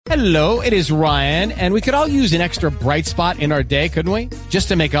Hello, it is Ryan, and we could all use an extra bright spot in our day, couldn't we? Just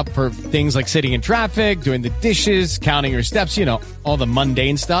to make up for things like sitting in traffic, doing the dishes, counting your steps, you know, all the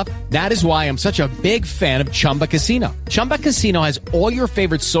mundane stuff. That is why I'm such a big fan of Chumba Casino. Chumba Casino has all your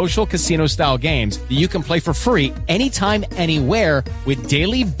favorite social casino-style games that you can play for free anytime, anywhere with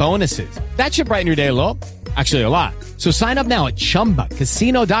daily bonuses. That should brighten your day a little. Actually, a lot. So sign up now at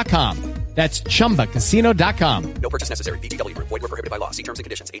ChumbaCasino.com. That's ChumbaCasino.com. No purchase necessary. VGW Group. Void where prohibited by law. See terms and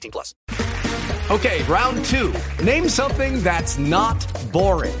conditions. 18+. Okay, round two. Name something that's not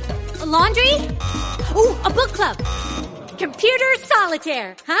boring. A laundry? Ooh, a book club. Computer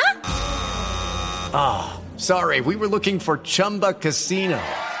solitaire, huh? Ah, sorry. We were looking for Chumba Casino.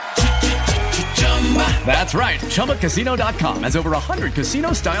 That's right. ChumbaCasino.com has over 100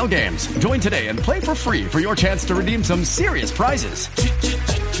 casino-style games. Join today and play for free for your chance to redeem some serious prizes.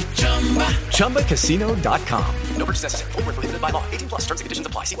 ChumbaCasino.com. No purchase necessary. Void where prohibited by law. 18+. Terms and conditions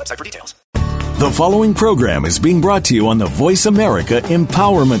apply. See website for details. The following program is being brought to you on the Voice America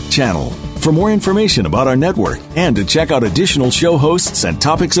Empowerment Channel. For more information about our network and to check out additional show hosts and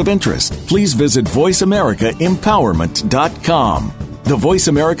topics of interest, please visit voiceamericaempowerment.com. The Voice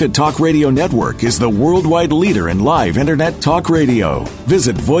America Talk Radio Network is the worldwide leader in live Internet talk radio.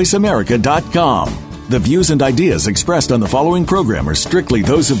 Visit voiceamerica.com. The views and ideas expressed on the following program are strictly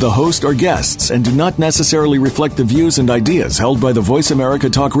those of the host or guests and do not necessarily reflect the views and ideas held by the Voice America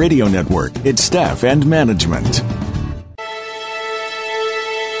Talk Radio Network, its staff, and management.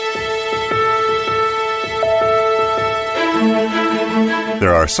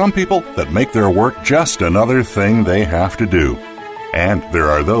 There are some people that make their work just another thing they have to do. And there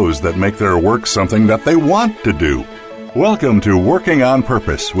are those that make their work something that they want to do. Welcome to Working on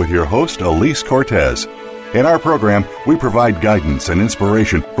Purpose with your host, Elise Cortez. In our program, we provide guidance and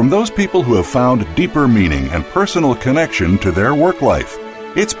inspiration from those people who have found deeper meaning and personal connection to their work life.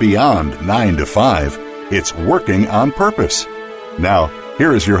 It's beyond 9 to 5. It's working on purpose. Now,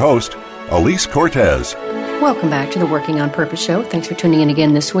 here is your host, Elise Cortez. Welcome back to the Working on Purpose show. Thanks for tuning in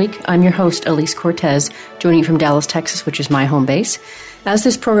again this week. I'm your host, Elise Cortez, joining you from Dallas, Texas, which is my home base. As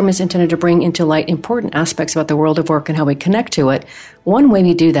this program is intended to bring into light important aspects about the world of work and how we connect to it, one way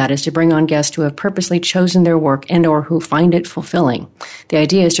we do that is to bring on guests who have purposely chosen their work and or who find it fulfilling. The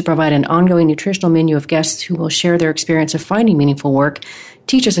idea is to provide an ongoing nutritional menu of guests who will share their experience of finding meaningful work,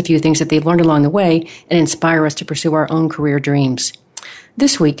 teach us a few things that they've learned along the way, and inspire us to pursue our own career dreams.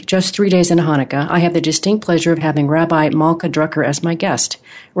 This week, just 3 days into Hanukkah, I have the distinct pleasure of having Rabbi Malka Drucker as my guest.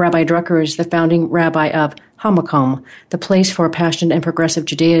 Rabbi Drucker is the founding rabbi of Hamakom, the place for passionate and progressive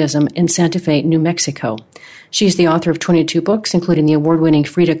Judaism in Santa Fe, New Mexico. She's the author of 22 books, including the award-winning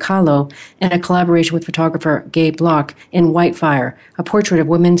Frida Kahlo and a collaboration with photographer Gabe Block in Whitefire, a portrait of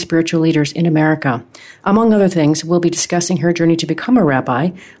women spiritual leaders in America. Among other things, we'll be discussing her journey to become a rabbi,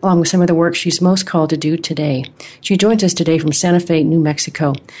 along with some of the work she's most called to do today. She joins us today from Santa Fe, New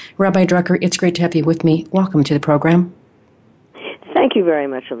Mexico. Rabbi Drucker, it's great to have you with me. Welcome to the program. Thank you very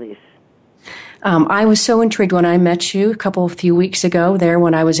much, Elise. I was so intrigued when I met you a few weeks ago there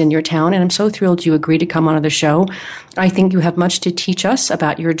when I was in your town, and I'm so thrilled you agreed to come on the show. I think you have much to teach us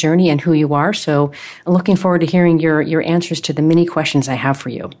about your journey and who you are, so I'm looking forward to hearing your answers to the many questions I have for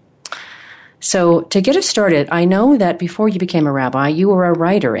you. So to get us started, I know that before you became a rabbi, you were a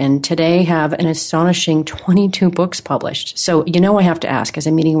writer and today have an astonishing 22 books published. So I have to ask, as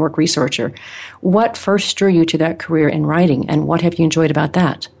a meaning work researcher, what first drew you to that career in writing and what have you enjoyed about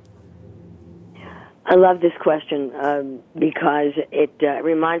that? I love this question because it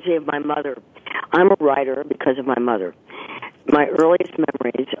reminds me of my mother. I'm a writer because of my mother. My earliest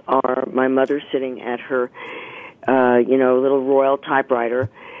memories are my mother sitting at her, little Royal typewriter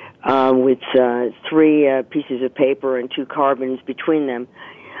with 3 pieces of paper and 2 carbons between them,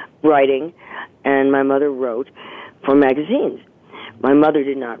 writing, and my mother wrote for magazines. My mother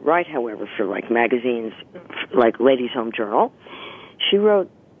did not write, however, for magazines like Ladies' Home Journal. She wrote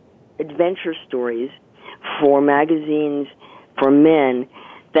adventure stories for magazines for men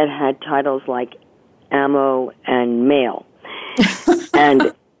that had titles like Ammo and Mail.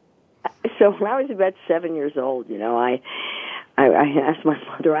 And so when I was about 7 years old, I asked my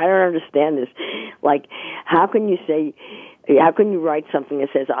mother, I don't understand this. How can you write something that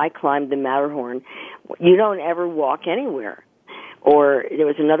says, I climbed the Matterhorn? You don't ever walk anywhere. Or there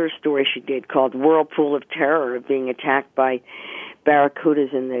was another story she did called Whirlpool of Terror, of being attacked by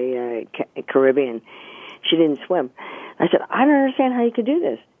barracudas in the Caribbean. She didn't swim. I said, I don't understand how you could do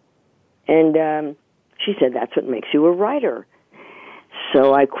this. And she said, that's what makes you a writer.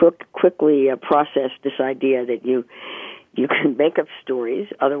 So I quickly processed this idea that you can make up stories,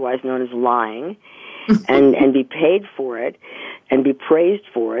 otherwise known as lying, and be paid for it and be praised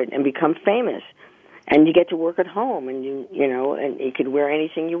for it and become famous. And you get to work at home, and and you can wear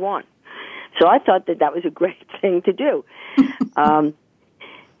anything you want. So I thought that was a great thing to do. And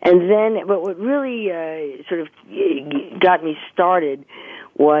then, but what really sort of got me started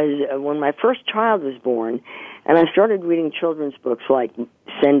was when my first child was born, and I started reading children's books like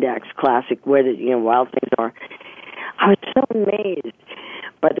Sendak's classic, Where the Wild Things Are. I was so amazed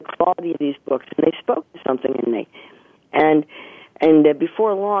by the quality of these books, and they spoke to something in me. And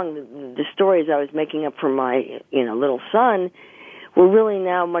before long, the stories I was making up for my little son were really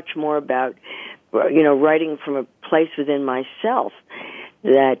now much more about writing from a place within myself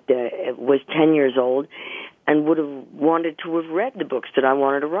that was 10 years old and would have wanted to have read the books that I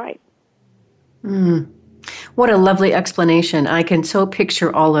wanted to write. What a lovely explanation. I can so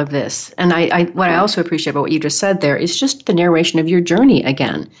picture all of this. And what I also appreciate about what you just said there is just the narration of your journey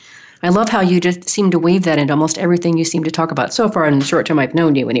again. I love how you just seem to weave that into almost everything you seem to talk about so far in the short time I've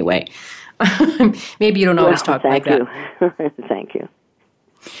known you anyway. Maybe you don't always talk like that. Thank you.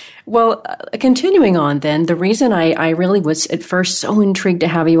 Well, continuing on then, the reason I really was at first so intrigued to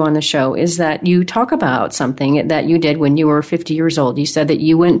have you on the show is that you talk about something that you did when you were 50 years old. You said that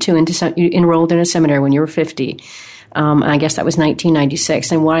you you enrolled in a seminary when you were 50. I guess that was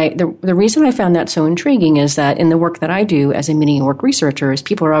 1996. And the reason I found that so intriguing is that in the work that I do as a meaning and work researcher, is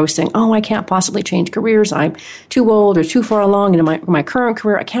people are always saying, "Oh, I can't possibly change careers. I'm too old or too far along in my current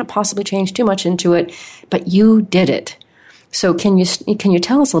career. I can't possibly change too much into it." But you did it. So can you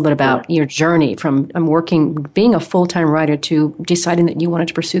tell us a little bit about your journey from being a full-time writer to deciding that you wanted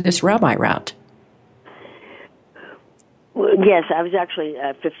to pursue this rabbi route? Well, yes, I was actually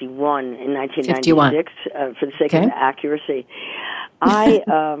 51 in 1996, for the sake of accuracy. I,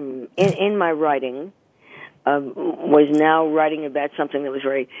 in my writing, was now writing about something that was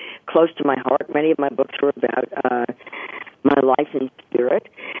very close to my heart. Many of my books were about my life in spirit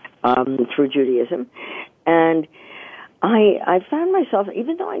through Judaism. And I found myself,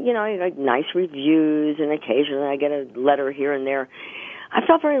 even though I got nice reviews and occasionally I get a letter here and there, I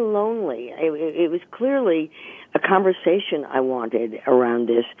felt very lonely. It was clearly a conversation I wanted around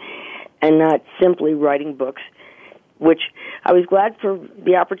this, and not simply writing books, which I was glad for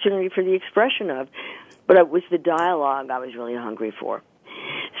the opportunity for the expression of, but it was the dialogue I was really hungry for.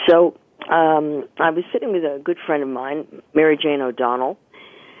 So I was sitting with a good friend of mine, Mary Jane O'Donnell,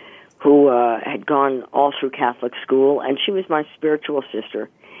 who had gone all through Catholic school, and she was my spiritual sister.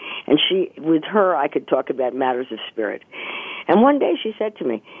 And with her, I could talk about matters of spirit. And one day she said to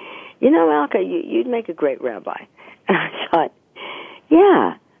me, Malka, you'd make a great rabbi. And I thought,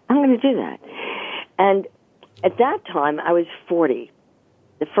 yeah, I'm going to do that. And at that time, I was 40.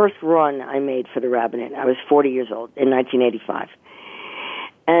 The first run I made for the rabbinate, I was 40 years old in 1985.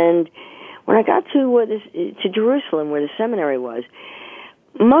 And when I got to Jerusalem, where the seminary was,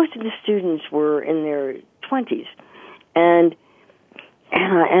 most of the students were in their 20s, and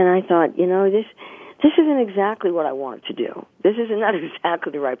I thought, this isn't exactly what I wanted to do. This is not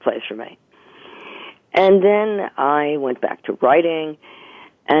exactly the right place for me. And then I went back to writing,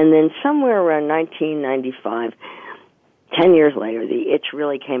 and then somewhere around 1995, 10 years later, the itch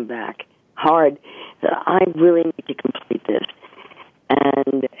really came back hard that I really need to complete this.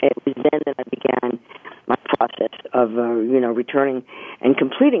 And it was then that I began my process of, returning and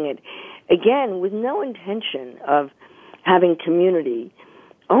completing it, again, with no intention of having community,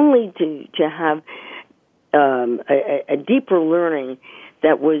 only to have a deeper learning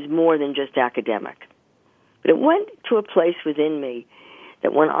that was more than just academic. But it went to a place within me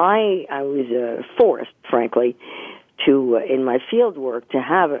that when I was forced, frankly, to, in my field work, to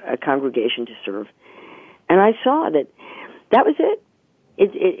have a congregation to serve. And I saw that was it.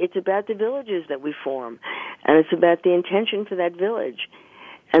 It's about the villages that we form, and it's about the intention for that village,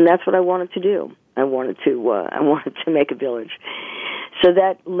 and that's what I wanted to do. I wanted to make a village, so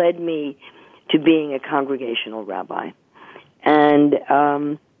that led me to being a congregational rabbi, and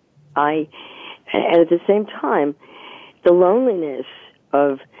and at the same time, the loneliness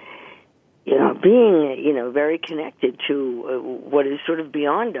of being very connected to what is sort of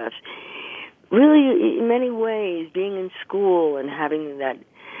beyond us. Really, in many ways, being in school and having that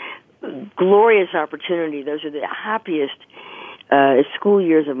glorious opportunity, those are the happiest school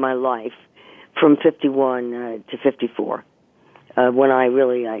years of my life, from 51 to 54, when I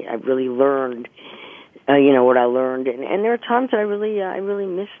really learned, what I learned. And there are times that I really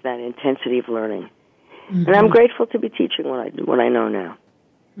miss that intensity of learning. Mm-hmm. And I'm grateful to be teaching what I know now.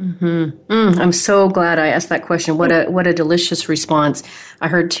 I'm so glad I asked that question. What a delicious response. I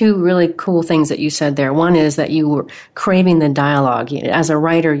heard two really cool things that you said there. One is that you were craving the dialogue. As a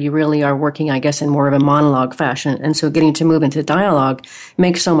writer, you really are working, I guess, in more of a monologue fashion. And so getting to move into dialogue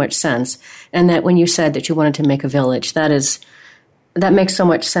makes so much sense. And that when you said that you wanted to make a village, that makes so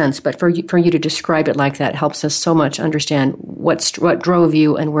much sense. But for you to describe it like that helps us so much understand what drove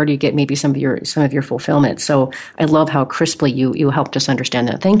you and where do you get maybe some of your fulfillment. So I love how crisply you helped us understand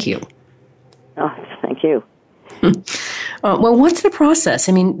that. Thank you. Oh, thank you. Well, what's the process?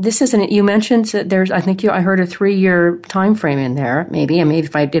 I mean, this isn't. You mentioned that there's. I think I heard a 3-year time frame in there. Maybe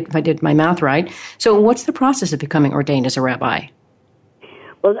if I did my math right. So what's the process of becoming ordained as a rabbi?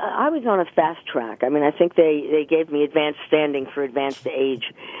 Well, I was on a fast track. I mean, I think they gave me advanced standing for advanced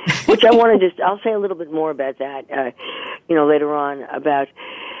age, which I'll say a little bit more about that, later on, about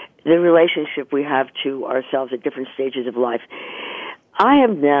the relationship we have to ourselves at different stages of life. I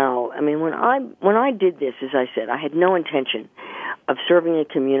have now, I mean, when I did this, as I said, I had no intention of serving a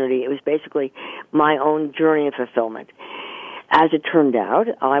community. It was basically my own journey of fulfillment. As it turned out,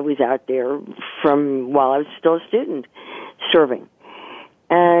 I was out there from while I was still a student, serving.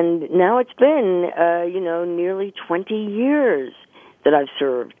 And now it's been, nearly 20 years that I've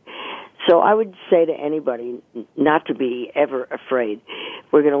served. So I would say to anybody not to be ever afraid.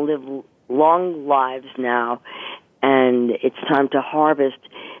 We're going to live long lives now, and it's time to harvest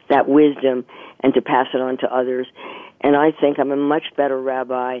that wisdom and to pass it on to others. And I think I'm a much better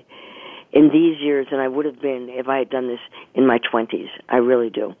rabbi in these years than I would have been if I had done this in my 20s. I really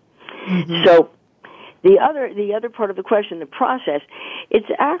do. Mm-hmm. So the other part of the question, the process, it's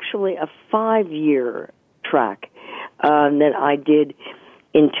actually a 5-year track that I did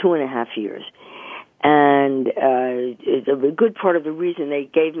in 2.5 years. And a good part of the reason they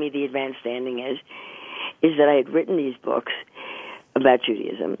gave me the advanced standing is that I had written these books about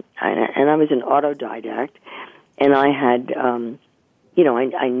Judaism, and I was an autodidact, and I had,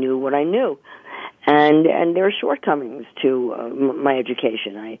 I knew what I knew. And there are shortcomings to my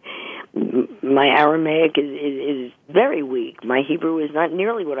education. My Aramaic is very weak. My Hebrew is not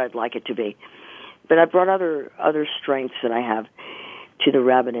nearly what I'd like it to be. But I brought other strengths that I have to the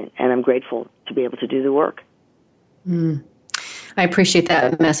rabbinate, and I'm grateful to be able to do the work. I appreciate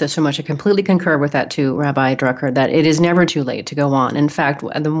that message so much. I completely concur with that too, Rabbi Drucker, that it is never too late to go on. In fact,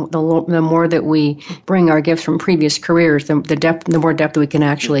 the more that we bring our gifts from previous careers, the more depth we can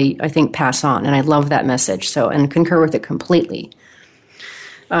actually, I think, pass on. And I love that message. And concur with it completely.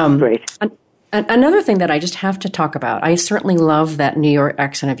 Great. Another thing that I just have to talk about, I certainly love that New York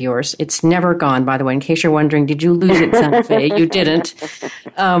accent of yours. It's never gone, by the way, in case you're wondering, did you lose it, Santa Fe? You didn't.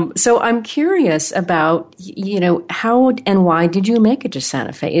 So I'm curious about, how and why did you make it to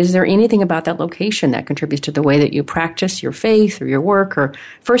Santa Fe? Is there anything about that location that contributes to the way that you practice your faith or your work? Or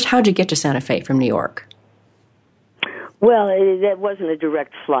first, how'd you get to Santa Fe from New York? Well, that wasn't a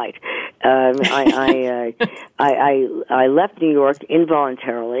direct flight. I left New York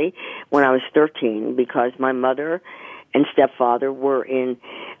involuntarily when I was 13 because my mother and stepfather were in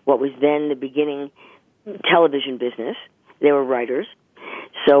what was then the beginning television business. They were writers.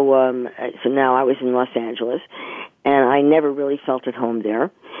 So now I was in Los Angeles, and I never really felt at home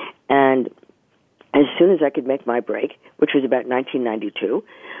there. And as soon as I could make my break, which was about 1992,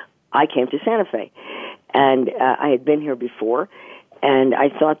 I came to Santa Fe. And I had been here before, and I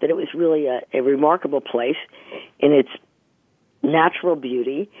thought that it was really a remarkable place in its natural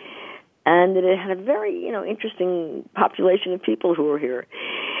beauty, and that it had a very, interesting population of people who were here.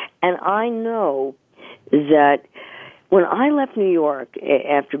 And I know that when I left New York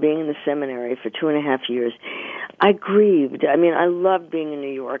after being in the seminary for 2.5 years, I grieved. I mean, I loved being in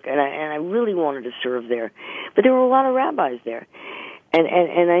New York, and I really wanted to serve there. But there were a lot of rabbis there. And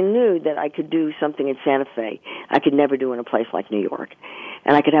I knew that I could do something in Santa Fe I could never do in a place like New York.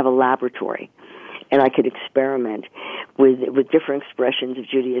 And I could have a laboratory. And I could experiment with different expressions of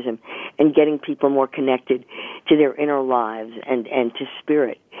Judaism and getting people more connected to their inner lives and to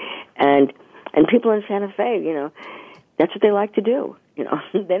spirit. And people in Santa Fe, that's what they like to do.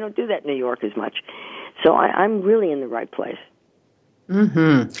 They don't do that in New York as much. So I'm really in the right place.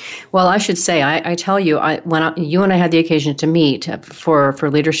 Mm-hmm. Well, I should say, I tell you, when you and I had the occasion to meet for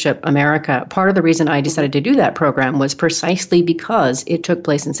Leadership America, part of the reason I decided to do that program was precisely because it took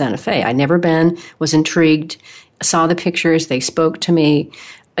place in Santa Fe. I'd never been, was intrigued, saw the pictures, they spoke to me.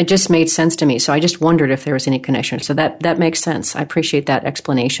 It just made sense to me. So I just wondered if there was any connection. So that makes sense. I appreciate that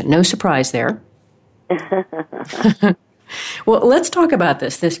explanation. No surprise there. Well, let's talk about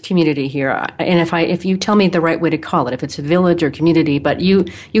this community here. And if you tell me the right way to call it, if it's a village or community, but you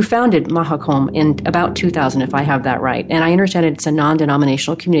founded Mahakom in about 2000, if I have that right. And I understand it's a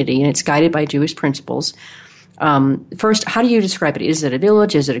non-denominational community and it's guided by Jewish principles. First, how do you describe it? Is it a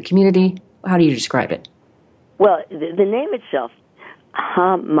village? Is it a community? How do you describe it? Well, the name itself,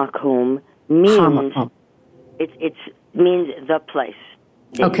 Hamakom, means it means the place.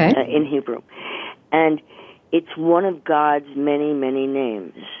 In Hebrew, and it's one of God's many, many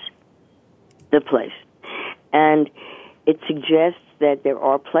names. The place, and it suggests that there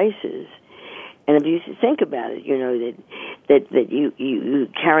are places, and if you think about it, you know that you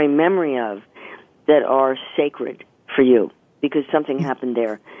carry memory of that are sacred for you because something happened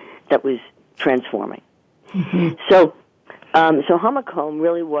there that was transforming. Mm-hmm. So Hamakom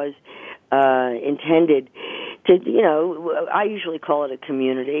really was intended to, I usually call it a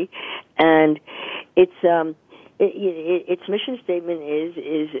community, and its mission statement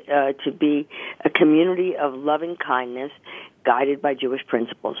is to be a community of loving kindness guided by Jewish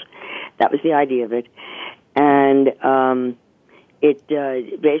principles. That was the idea of it, and it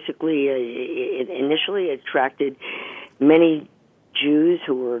basically it initially attracted many Jews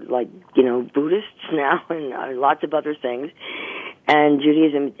who were Buddhists now and lots of other things, and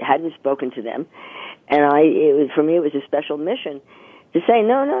Judaism hadn't spoken to them. And for me, it was a special mission to say,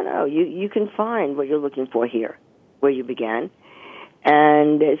 no, you can find what you're looking for here, where you began.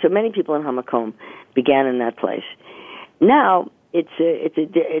 And so many people in Hamakom began in that place. Now, it's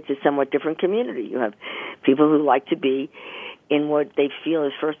a somewhat different community. You have people who like to be in what they feel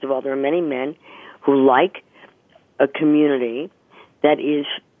is, first of all, there are many men who like a community that is,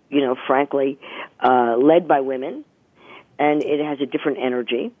 frankly, led by women, and it has a different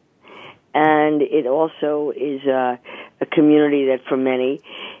energy. And it also is a community that, for many,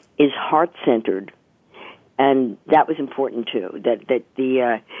 is heart-centered, and that was important too. That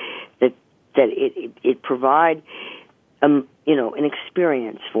it provide an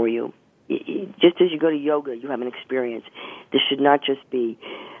experience for you. Just as you go to yoga, you have an experience. This should not just be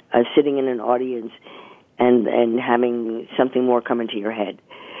sitting in an audience and having something more come into your head.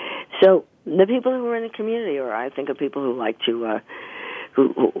 So the people who are in the community are people who like to. Who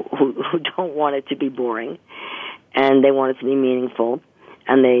don't want it to be boring, and they want it to be meaningful,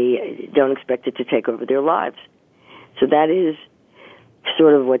 and they don't expect it to take over their lives. So that is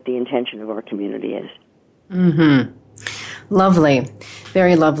sort of what the intention of our community is. Mm-hmm. Lovely.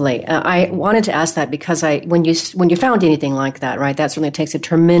 Very lovely. I wanted to ask that because when you found anything like that, right, that certainly takes a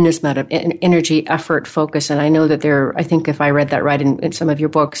tremendous amount of energy, effort, focus. And I know that I think if I read that right in some of your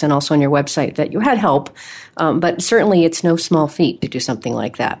books and also on your website, that you had help. But certainly it's no small feat to do something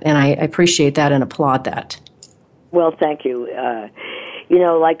like that. And I appreciate that and applaud that. Well, thank you.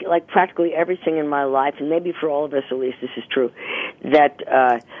 Like practically everything in my life, and maybe for all of us at least this is true, that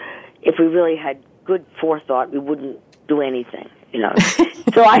if we really had good forethought, we wouldn't do anything,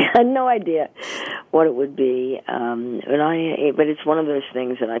 So I had no idea what it would be, but it's one of those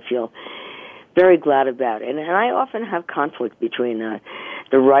things that I feel very glad about, and I often have conflict between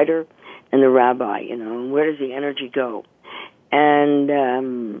the writer and the rabbi, and where does the energy go? And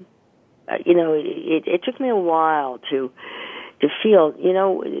it took me a while to feel,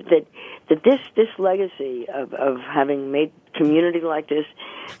 that this legacy of having made community like this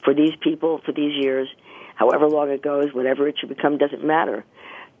for these people for these years, however long it goes, whatever it should become, doesn't matter.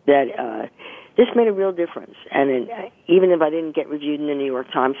 That this made a real difference. And even if I didn't get reviewed in the New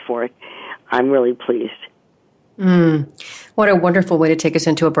York Times for it, I'm really pleased. What a wonderful way to take us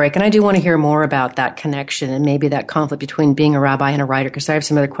into a break. And I do want to hear more about that connection and maybe that conflict between being a rabbi and a writer, because I have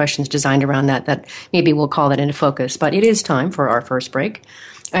some other questions designed around that maybe we'll call that into focus. But it is time for our first break.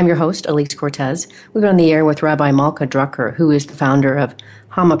 I'm your host, Elise Cortez. We've been on the air with Rabbi Malka Drucker, who is the founder of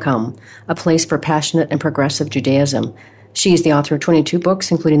Hamakom, a place for passionate and progressive Judaism. She is the author of 22 books,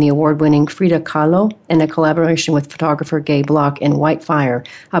 including the award-winning Frida Kahlo and a collaboration with photographer Gay Block in White Fire,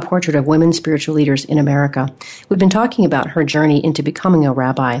 a portrait of women spiritual leaders in America. We've been talking about her journey into becoming a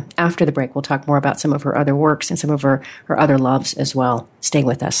rabbi. After the break, we'll talk more about some of her other works and some of her other loves as well. Stay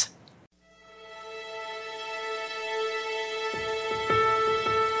with us.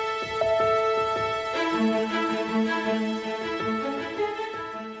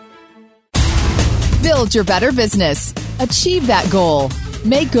 Build your better business. Achieve that goal.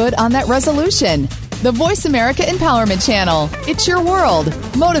 Make good on that resolution. The Voice America Empowerment Channel. It's your world.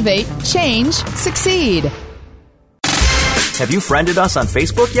 Motivate, change, succeed. Have you friended us on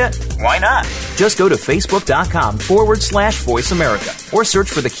Facebook yet? Why not? Just go to facebook.com/Voice America or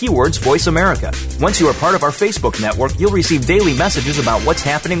search for the keywords Voice America. Once you are part of our Facebook network, you'll receive daily messages about what's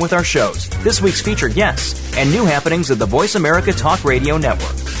happening with our shows, this week's featured guests, and new happenings of the Voice America Talk Radio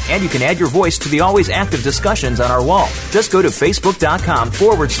Network. And you can add your voice to the always active discussions on our wall. Just go to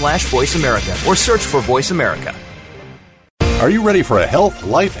facebook.com/Voice America or search for Voice America. Are you ready for a health,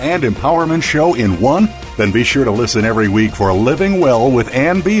 life, and empowerment show in one? Then be sure to listen every week for Living Well with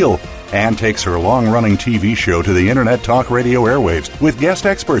Ann Beal. Ann takes her long-running TV show to the Internet Talk Radio airwaves with guest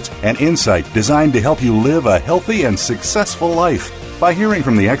experts and insight designed to help you live a healthy and successful life. By hearing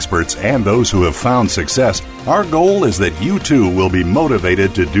from the experts and those who have found success, our goal is that you too will be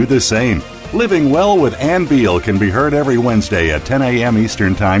motivated to do the same. Living Well with Ann Beal can be heard every Wednesday at 10 a.m.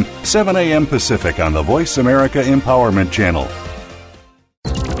 Eastern Time, 7 a.m. Pacific on the Voice America Empowerment Channel.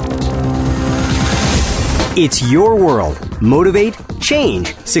 It's your world. Motivate,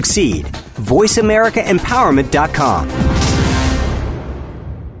 change, succeed. VoiceAmericaEmpowerment.com.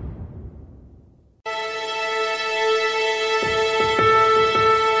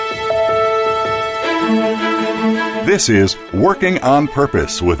 This is Working on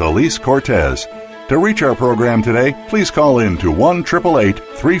Purpose with Elise Cortez. To reach our program today, please call in to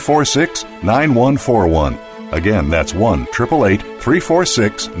 1-888-346-9141. Again, that's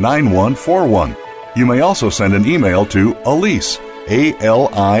 1-888-346-9141. You may also send an email to Elise,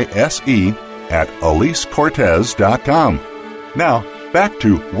 A-L-I-S-E, at EliseCortez.com. Now, back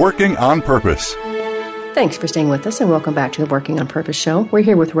to Working on Purpose. Thanks for staying with us, and welcome back to the Working on Purpose show. We're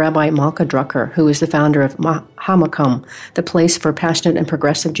here with Rabbi Malka Drucker, who is the founder of Hamakom, the place for passionate and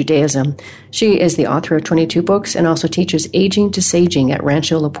progressive Judaism. She is the author of 22 books and also teaches Aging to Saging at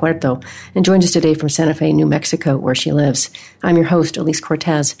Rancho La Puerto, and joins us today from Santa Fe, New Mexico, where she lives. I'm your host, Elise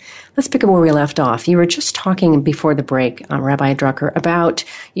Cortez. Let's pick up where we left off. You were just talking before the break, Rabbi Drucker, about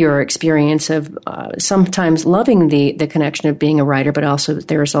your experience of sometimes loving the connection of being a writer, but also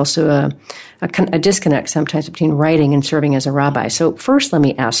there's also a disconnect sometimes between writing and serving as a rabbi. So first, let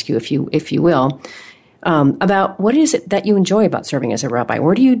me ask you, if you will, about what is it that you enjoy about serving as a rabbi?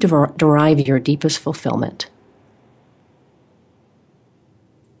 Where do you derive your deepest fulfillment?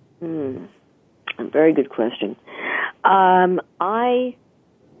 A very good question. There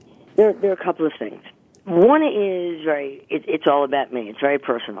are a couple of things. One is it's all about me. It's very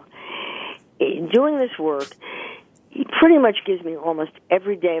personal. Doing this work, it pretty much gives me almost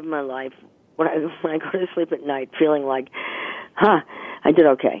every day of my life when I go to sleep at night feeling like, I did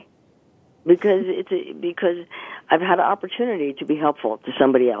okay. Because I've had an opportunity to be helpful to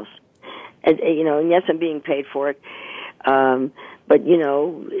somebody else. And yes, I'm being paid for it. But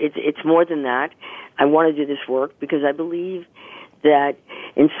it's more than that. I want to do this work because I believe that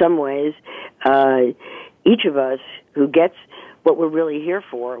in some ways, each of us who gets what we're really here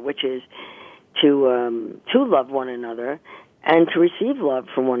for, which is to love one another and to receive love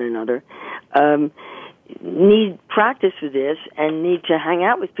from one another, need practice with this and need to hang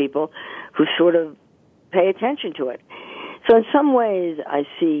out with people who sort of pay attention to it. So in some ways, I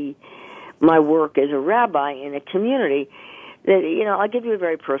see my work as a rabbi in a community that, I'll give you a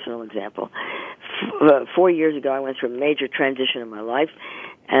very personal example. 4 years ago, I went through a major transition in my life,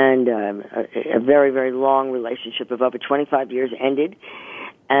 and a very, very long relationship of over 25 years ended,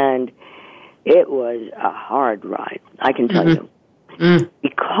 and it was a hard ride, I can tell you.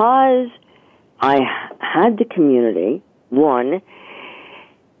 Because I had the community, one,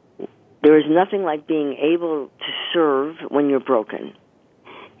 there is nothing like being able to serve when you're broken.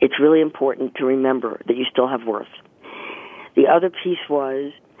 It's really important to remember that you still have worth. The other piece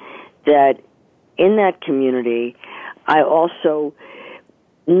was that in that community, I also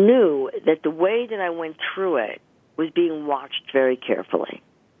knew that the way that I went through it was being watched very carefully.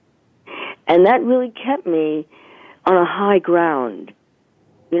 And that really kept me on a high ground.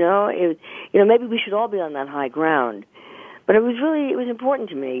 Maybe we should all be on that high ground. But it was important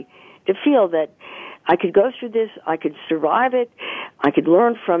to me to feel that I could go through this, I could survive it, I could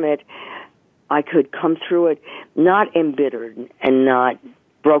learn from it, I could come through it not embittered and not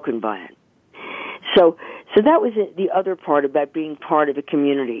broken by it. So that was the other part about being part of a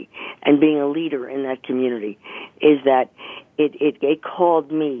community and being a leader in that community, is that it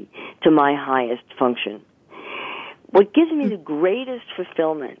called me to my highest function. What gives me the greatest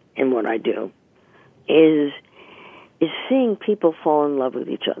fulfillment in what I do is seeing people fall in love with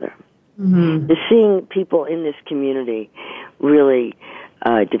each other. Is seeing people in this community really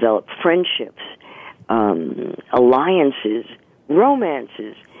develop friendships, alliances,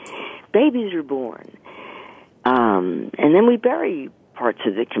 romances. Babies are born. And then we bury parts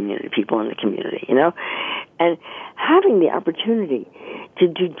of the community, people in the community, And having the opportunity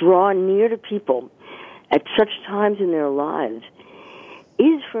to draw near to people at such times in their lives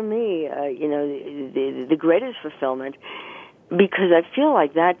is, for me, the greatest fulfillment, because I feel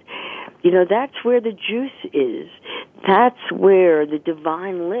like that, that's where the juice is. That's where the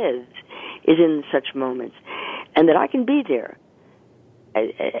divine lives, is in such moments. And that I can be there,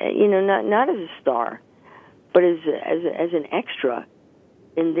 not as a star, but as an extra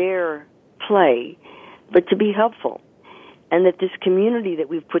in their play, but to be helpful. And that this community that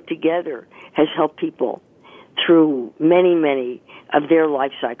we've put together has helped people through many, many of their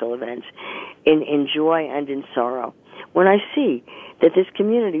life cycle events, in joy and in sorrow. When I see that this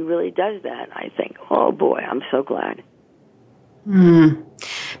community really does that, I think, oh boy, I'm so glad.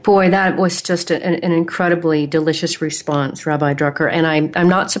 Boy, that was just an incredibly delicious response, Rabbi Drucker. And I'm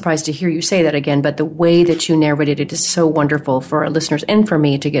not surprised to hear you say that again, but the way that you narrated it is so wonderful for our listeners and for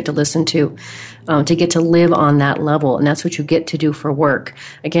me to get to listen to get to live on that level. And that's what you get to do for work.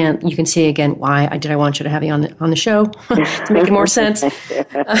 Again, you can see again why I want you to have you on the show to make it more sense.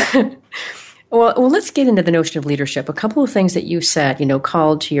 Well, let's get into the notion of leadership. A couple of things that you said,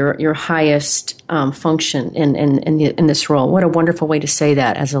 called to your highest function in this role. What a wonderful way to say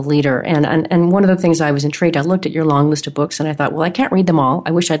that as a leader. And one of the things I was intrigued, I looked at your long list of books and I thought, well, I can't read them all.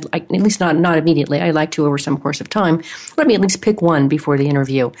 I wish at least not immediately. I'd like to over some course of time. Let me at least pick one before the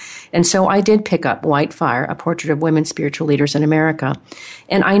interview. And so I did pick up White Fire, A Portrait of Women Spiritual Leaders in America.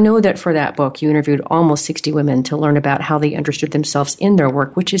 And I know that for that book, you interviewed almost 60 women to learn about how they understood themselves in their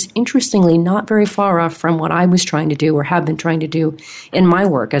work, which is interestingly not very far off from what I was trying to do or have been trying to do in my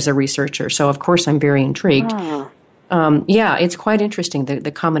work as a researcher. So, of course, I'm very intrigued. Yeah, it's quite interesting,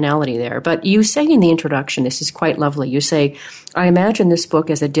 the commonality there. But you say in the introduction, this is quite lovely, you say, I imagine this book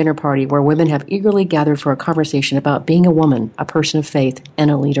as a dinner party where women have eagerly gathered for a conversation about being a woman, a person of faith,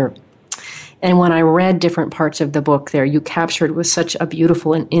 and a leader. And when I read different parts of the book there, you captured with such a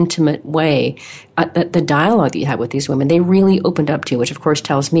beautiful and intimate way the dialogue that you had with these women. They really opened up to you, which of course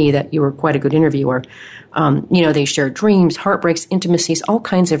tells me that you were quite a good interviewer. They shared dreams, heartbreaks, intimacies, all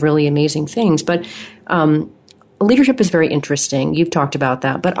kinds of really amazing things. But leadership is very interesting. You've talked about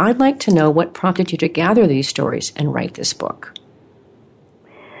that. But I'd like to know what prompted you to gather these stories and write this book.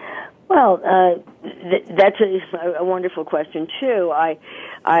 Well, that's a wonderful question, too.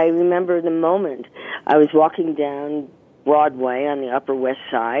 I remember the moment I was walking down Broadway on the Upper West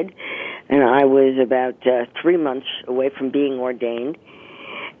Side, and I was about 3 months away from being ordained,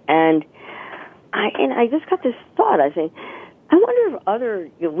 and I just got this thought. I think, I wonder if other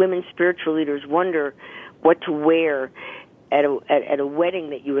women spiritual leaders wonder what to wear at a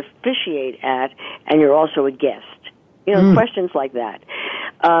wedding that you officiate at, and you're also a guest. Questions like that.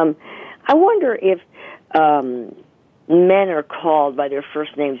 I wonder if men are called by their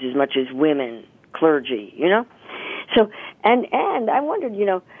first names as much as women, clergy, So, and I wondered,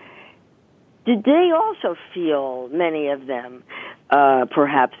 did they also feel, many of them,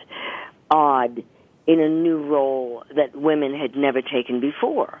 perhaps odd in a new role that women had never taken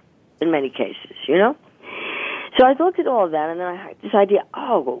before, in many cases, So I looked at all of that, and then I had this idea,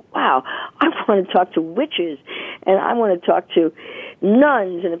 oh, wow, I want to talk to witches, and I want to talk to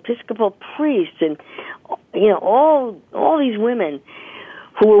nuns and Episcopal priests, and, all these women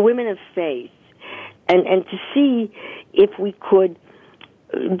who were women of faith, and to see if we could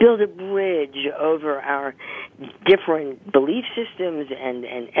build a bridge over our different belief systems and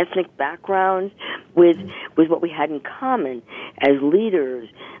ethnic backgrounds with what we had in common as leaders,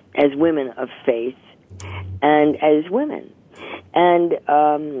 as women of faith, and as women. And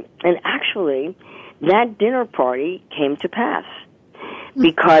actually, that dinner party came to pass,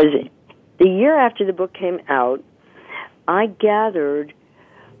 because the year after the book came out, I gathered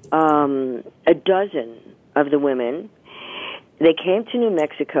a dozen of the women. They came to New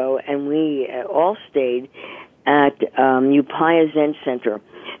Mexico, and we all stayed at Upaya Zen Center.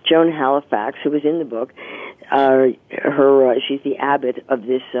 Joan Halifax, who was in the book, she's the abbot of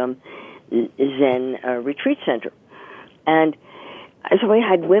this Zen retreat center. And so we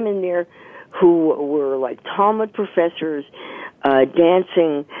had women there who were like Talmud professors,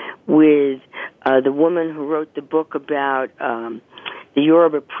 dancing with the woman who wrote the book about the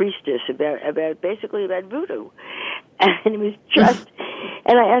Yoruba priestess, about voodoo. And it was just,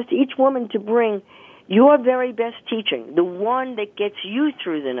 and I asked each woman to bring your very best teaching, the one that gets you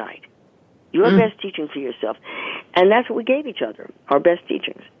through the night, your best teaching for yourself. And that's what we gave each other, our best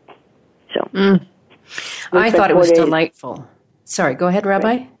teachings. So I thought it was delightful. Sorry, go ahead,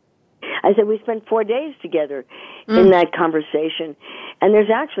 Rabbi. I said we spent 4 days together in that conversation. And there's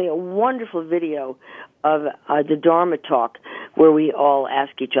actually a wonderful video of the Dharma talk where we all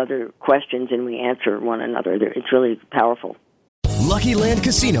ask each other questions and we answer one another. It's really powerful. Lucky Land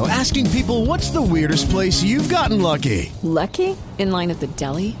Casino, asking people, what's the weirdest place you've gotten lucky? Lucky? In line at the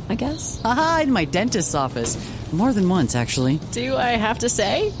deli, I guess? Aha, in my dentist's office. More than once, actually. Do I have to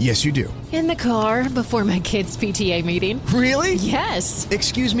say? Yes, you do. In the car before my kids' PTA meeting. Really? Yes.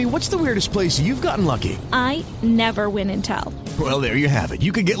 Excuse me, what's the weirdest place you've gotten lucky? I never win and tell. Well, there you have it.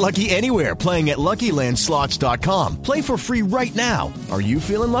 You can get lucky anywhere, playing at LuckyLandSlots.com. Play for free right now. Are you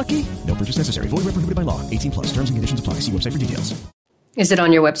feeling lucky? No purchase necessary. Void where prohibited by law. 18+. Terms and conditions apply. See website for details. Is it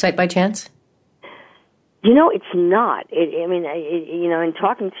on your website by chance? It's not. In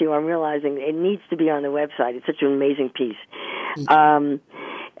talking to you, I'm realizing it needs to be on the website. It's such an amazing piece.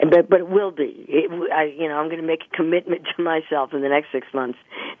 But it will be. I'm going to make a commitment to myself in the next 6 months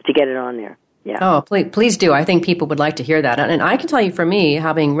to get it on there. Yeah. Oh, please do. I think people would like to hear that. And I can tell you, for me,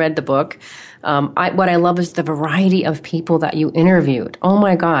 having read the book, what I love is the variety of people that you interviewed. Oh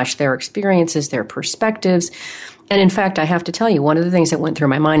my gosh, their experiences, their perspectives. And in fact, I have to tell you, one of the things that went through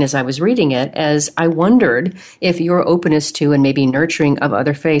my mind as I was reading it, as I wondered if your openness to and maybe nurturing of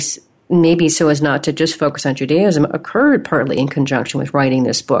other faiths, maybe so as not to just focus on Judaism, occurred partly in conjunction with writing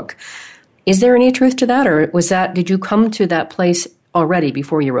this book. Is there any truth to that, or did you come to that place already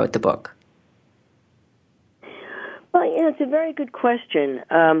before you wrote the book? Well, it's a very good question.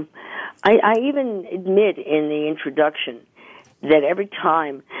 I even admit in the introduction that every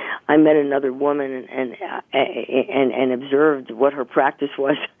time I met another woman and observed what her practice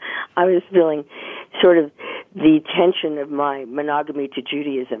was, I was feeling sort of the tension of my monogamy to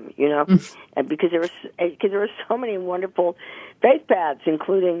Judaism, and because there were so many wonderful faith paths,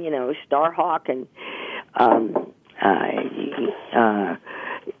 including Starhawk and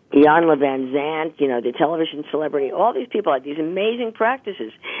Jan Van Zandt, the television celebrity. All these people had these amazing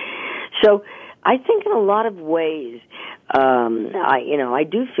practices. So I think in a lot of ways, I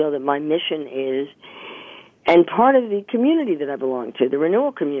do feel that my mission is, and part of the community that I belong to, the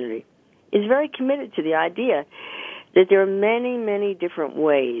renewal community, is very committed to the idea that there are many, many different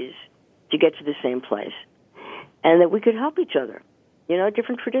ways to get to the same place, and that we could help each other.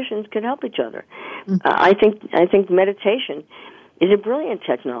 Different traditions could help each other. I think meditation is a brilliant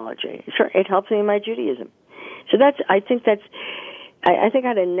technology. It helps me in my Judaism. So I think I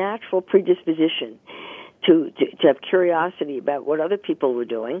had a natural predisposition to have curiosity about what other people were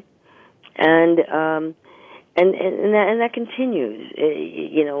doing, and that continues.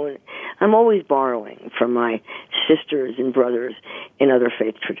 I'm always borrowing from my sisters and brothers in other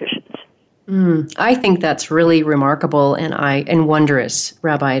faith traditions. I think that's really remarkable and wondrous,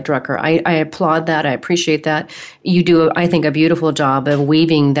 Rabbi Drucker. I applaud that. I appreciate that. You do, I think, a beautiful job of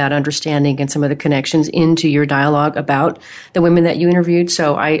weaving that understanding and some of the connections into your dialogue about the women that you interviewed.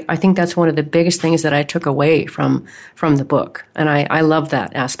 So I think that's one of the biggest things that I took away from the book, and I love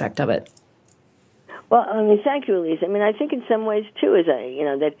that aspect of it. Well, thank you, Elise. I think in some ways too, as I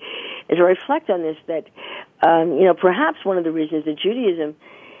reflect on this, that perhaps one of the reasons that Judaism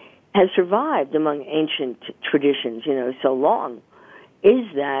has survived among ancient traditions, so long, is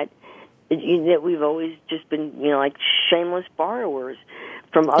that we've always just been, like shameless borrowers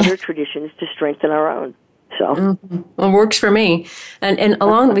from other traditions to strengthen our own. So, Well, it works for me.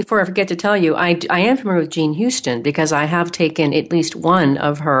 And before I forget to tell you, I am familiar with Jean Houston because I have taken at least one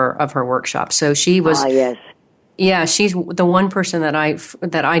of her workshops. So she was. Yes. Yeah, she's the one person that I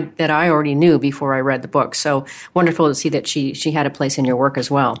already knew before I read the book. So wonderful to see that she had a place in your work as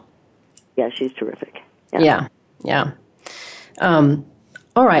well. Yeah, she's terrific. Yeah.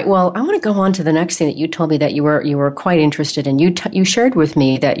 All right. Well, I want to go on to the next thing that you told me that you were quite interested in. You shared with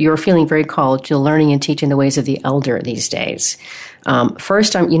me that you're feeling very called to learning and teaching the ways of the elder these days.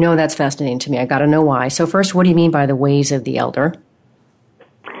 First, that's fascinating to me. I got to know why. So first, what do you mean by the ways of the elder?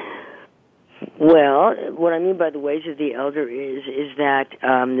 Well, what I mean by the ways of the elder is that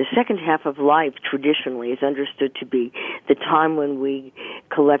the second half of life traditionally is understood to be the time when we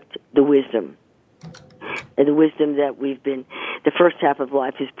collect the wisdom. And the wisdom that the first half of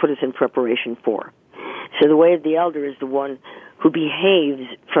life has put us in preparation for. So the way of the elder is the one who behaves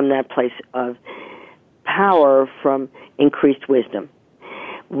from that place of power, from increased wisdom.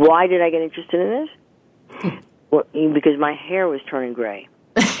 Why did I get interested in this? Well, because my hair was turning gray.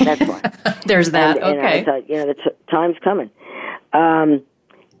 That's why. There's that. And okay. I thought, the time's coming.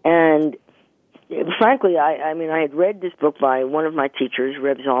 And frankly, I had read this book by one of my teachers,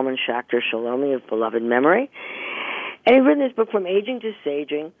 Reb Zalman Schachter Shalomi of beloved memory, and he'd written this book From Aging to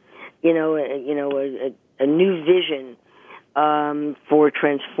Saging, a new vision for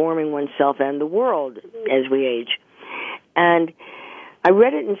transforming oneself and the world as we age. And I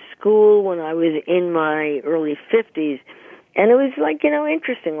read it in school when I was in my early 50s, And it was like,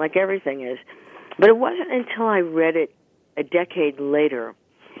 interesting, like everything is. But it wasn't until I read it a decade later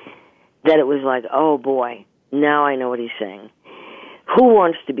that it was like, oh boy, now I know what he's saying. Who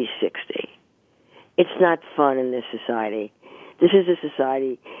wants to be 60? It's not fun in this society. This is a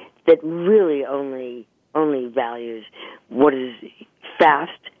society that really only values what is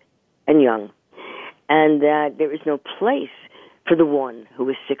fast and young, and that there is no place for the one who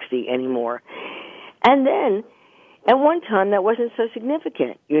is 60 anymore. And then, at one time, that wasn't so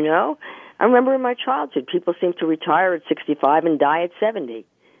significant, I remember in my childhood, people seemed to retire at 65 and die at 70.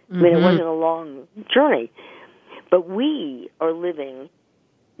 I mean, it wasn't a long journey. But we are living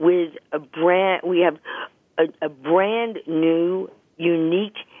with we have a brand new,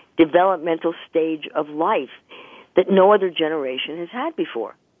 unique developmental stage of life that no other generation has had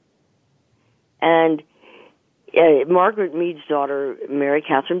before. And Margaret Mead's daughter, Mary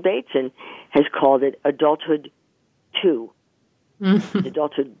Catherine Bateson, has called it adulthood 2.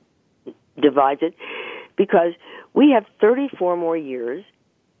 Adulthood divides it, because we have 34 more years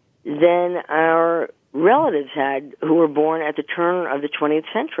than our relatives had who were born at the turn of the 20th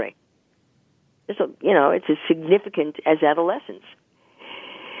century. So, it's as significant as adolescence.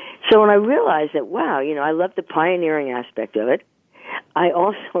 So when I realized that, wow, I love the pioneering aspect of it, I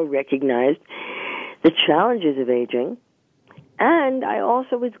also recognized the challenges of aging, and I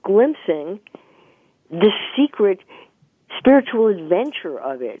also was glimpsing the secret spiritual adventure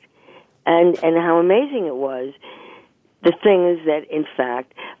of it, and how amazing it was, the things that, in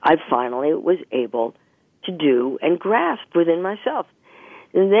fact, I finally was able to do and grasp within myself.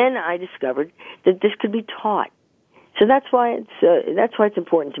 And then I discovered that this could be taught. So that's why it's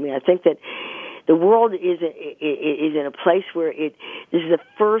important to me. I think that the world is in a place where this is the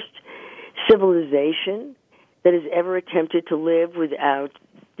first civilization that has ever attempted to live without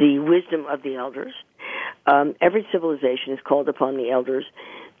the wisdom of the elders. Every civilization has called upon the elders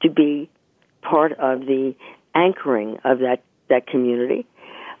to be part of the anchoring of that community.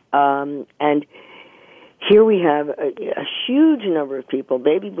 And here we have a huge number of people,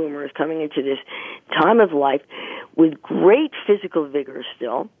 baby boomers, coming into this time of life with great physical vigor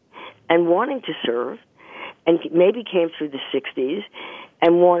still and wanting to serve, and maybe came through the 60s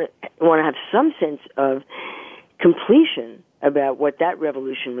and want to have some sense of completion about what that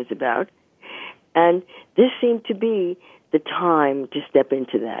revolution was about. And this seemed to be the time to step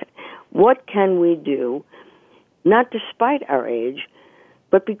into that. What can we do, not despite our age,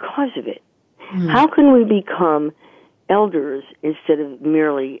 but because of it? How can we become elders instead of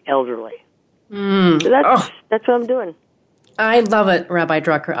merely elderly? So that's what I'm doing. I love it, Rabbi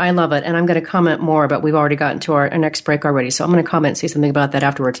Drucker. I love it. And I'm going to comment more, but we've already gotten to our next break already. So I'm going to comment and say something about that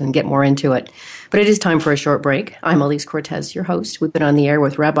afterwards and get more into it. But it is time for a short break. I'm Elise Cortez, your host. We've been on the air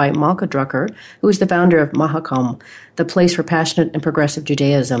with Rabbi Malka Drucker, who is the founder of Mahakam, the place for passionate and progressive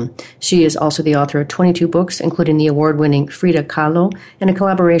Judaism. She is also the author of 22 books, including the award-winning Frida Kahlo, and a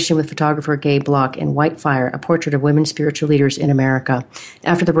collaboration with photographer Gabe Block in Whitefire, a portrait of women spiritual leaders in America.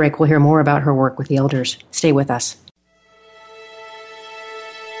 After the break, we'll hear more about her work with the elders. Stay with us.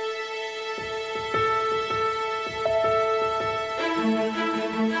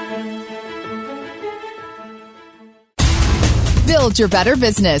 Build your better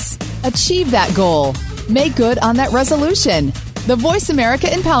business. Achieve that goal. Make good on that resolution. The Voice America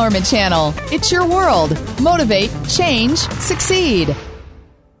Empowerment Channel. It's your world. Motivate, change, succeed.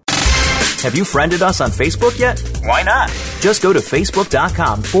 Have you friended us on Facebook yet? Why not? Just go to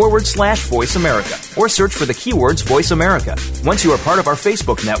facebook.com/Voice America or search for the keywords Voice America. Once you are part of our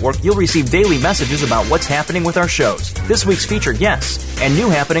Facebook network, you'll receive daily messages about what's happening with our shows, this week's featured guests, and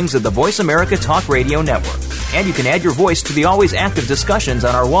new happenings of the Voice America Talk Radio Network. And you can add your voice to the always active discussions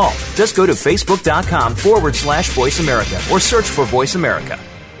on our wall. Just go to facebook.com/Voice America or search for Voice America.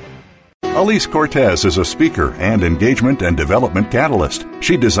 Elise Cortez is a speaker and engagement and development catalyst.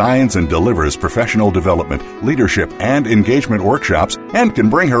 She designs and delivers professional development, leadership, and engagement workshops and can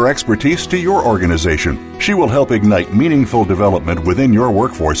bring her expertise to your organization. She will help ignite meaningful development within your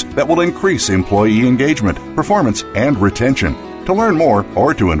workforce that will increase employee engagement, performance, and retention. To learn more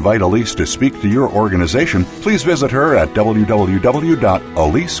or to invite Elise to speak to your organization, please visit her at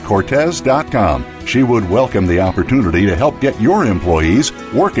www.elisecortez.com. She would welcome the opportunity to help get your employees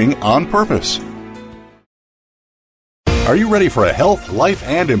working on purpose. Are you ready for a health, life,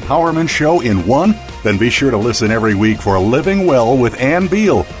 and empowerment show in one? Then be sure to listen every week for Living Well with Ann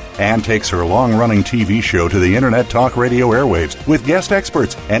Beal. Ann takes her long-running TV show to the Internet Talk Radio airwaves with guest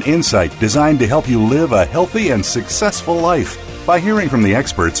experts and insight designed to help you live a healthy and successful life. By hearing from the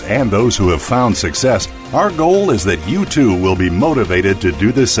experts and those who have found success, our goal is that you too will be motivated to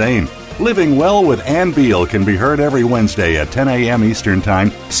do the same. Living Well with Ann Beal can be heard every Wednesday at 10 a.m. Eastern Time,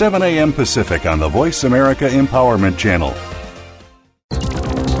 7 a.m. Pacific on the Voice America Empowerment Channel.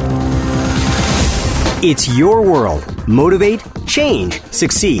 It's your world. Motivate, change,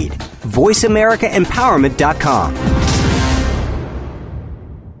 succeed. VoiceAmericaEmpowerment.com.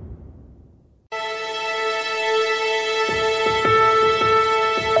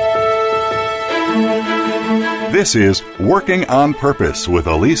 This is Working on Purpose with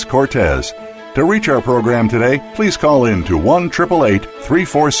Elise Cortez. To reach our program today, please call in to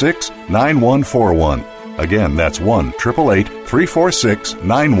 1-888-346-9141. Again, that's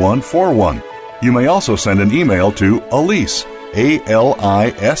 1-888-346-9141. You may also send an email to Elise,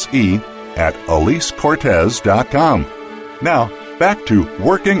 A-L-I-S-E, at EliseCortez.com. Now, back to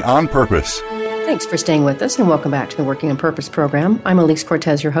Working on Purpose. Thanks for staying with us, and welcome back to the Working on Purpose program. I'm Elise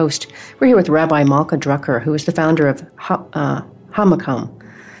Cortez, your host. We're here with Rabbi Malka Drucker, who is the founder of Hamakom,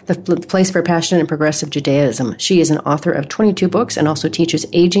 the place for passionate and progressive Judaism. She is an author of 22 books and also teaches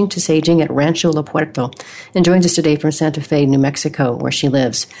aging to saging at Rancho La Puerto, and joins us today from Santa Fe, New Mexico, where she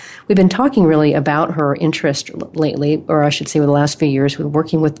lives. We've been talking really about her interest lately, or I should say with the last few years, with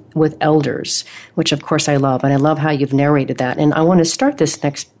working with elders, which of course I love, and I love how you've narrated that. And I want to start this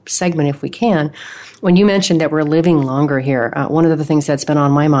next segment, if we can, when you mentioned that we're living longer here. One of the things that's been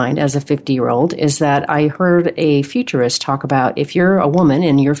on my mind as a 50-year-old is that I heard a futurist talk about if you're a woman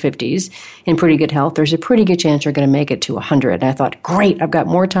in your 50s in pretty good health, there's a pretty good chance you're going to make it to 100. And I thought, great, I've got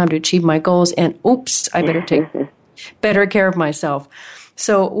more time to achieve my goals, and oops, I better take better care of myself.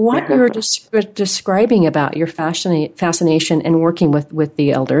 So what you're describing about your fascination and working with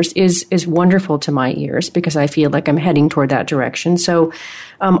the elders is wonderful to my ears, because I feel like I'm heading toward that direction. So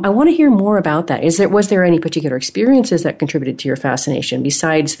I want to hear more about that. Was there any particular experiences that contributed to your fascination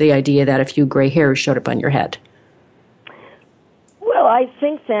besides the idea that a few gray hairs showed up on your head? Well, I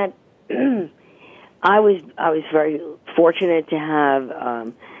think that I was very fortunate to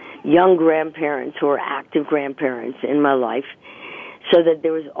have young grandparents who are active grandparents in my life, so that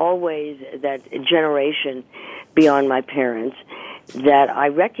there was always that generation beyond my parents that I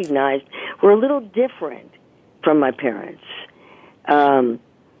recognized were a little different from my parents.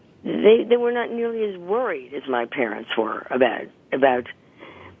 They were not nearly as worried as my parents were about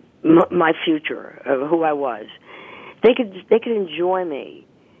my future, of who I was. They could enjoy me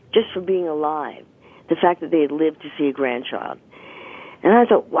just for being alive, the fact that they had lived to see a grandchild. And I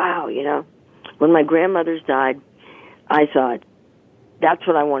thought, wow, when my grandmothers died, I thought, that's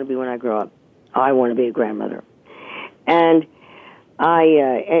what I want to be when I grow up. I want to be a grandmother. And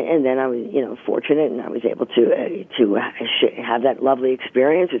and then I was, fortunate, and I was able to have that lovely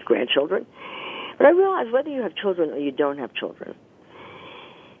experience with grandchildren. But I realized whether you have children or you don't have children,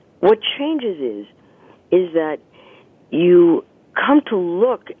 what changes is that you come to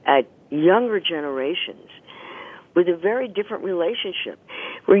look at younger generations with a very different relationship,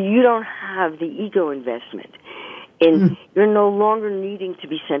 where you don't have the ego investment. And you're no longer needing to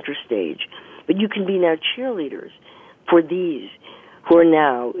be center stage, but you can be now cheerleaders for these who are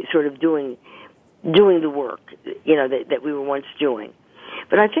now sort of doing the work, that we were once doing.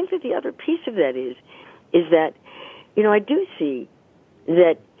 But I think that the other piece of that is that, I do see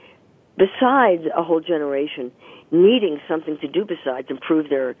that besides a whole generation needing something to do besides improve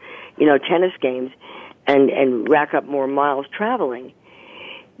their, tennis games and rack up more miles traveling,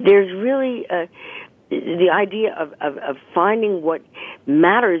 there's really the idea of finding what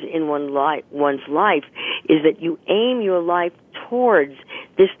matters in one's life is that you aim your life towards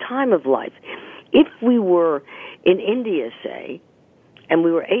this time of life. If we were in India, say, and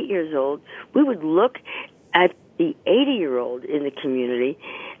we were 8 years old, we would look at the 80-year-old in the community,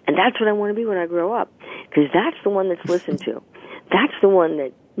 and that's what I want to be when I grow up, because that's the one that's listened to. That's the one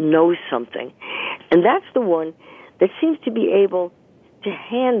that knows something. And that's the one that seems to be able to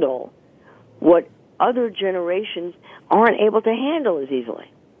handle what other generations aren't able to handle as easily.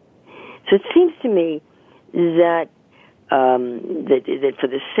 So it seems to me that that for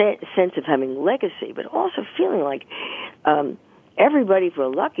the sense of having legacy, but also feeling like everybody, if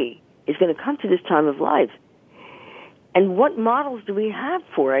we're lucky, is going to come to this time of life. And what models do we have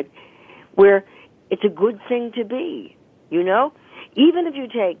for it where it's a good thing to be, Even if you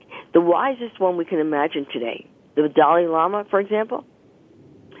take the wisest one we can imagine today, the Dalai Lama, for example,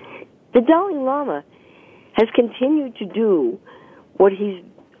 the Dalai Lama has continued to do what he's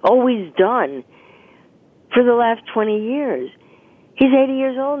always done for the last 20 years. He's 80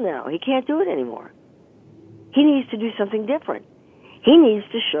 years old now. He can't do it anymore. He needs to do something different. He needs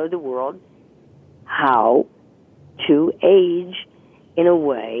to show the world how to age in a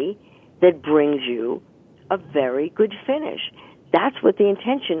way that brings you a very good finish. that's what the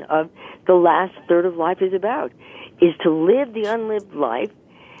intention of the last third of life is about, is to live the unlived life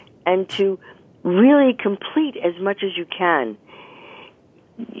and to really complete as much as you can.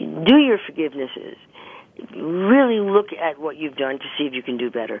 Do your forgivenesses. Really look at what you've done to see if you can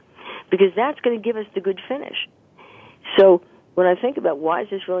do better, because that's going to give us the good finish. So when I think about why is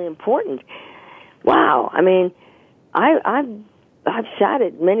this really important, wow, I mean, I've sat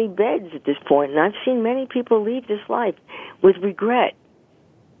at many beds at this point, and I've seen many people leave this life with regret.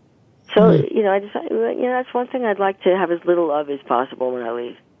 So, I decided, that's one thing I'd like to have as little of as possible when I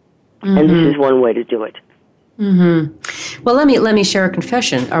leave. And this is one way to do it. Well, let me share a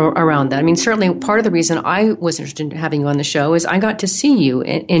confession around that. I mean, certainly part of the reason I was interested in having you on the show is I got to see you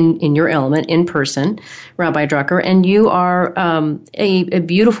in your element in person, Rabbi Drucker, and you are a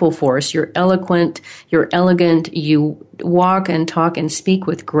beautiful force. You're eloquent, you're elegant, you walk and talk and speak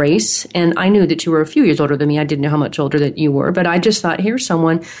with grace. And I knew that you were a few years older than me. I didn't know how much older that you were, but I just thought, here's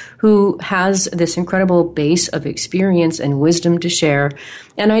someone who has this incredible base of experience and wisdom to share.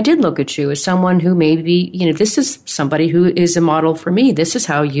 And I did look at you as someone who maybe, this is somebody who is a model for me. This is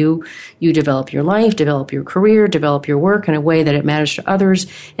how you develop your life, develop your career, develop your work in a way that it matters to others.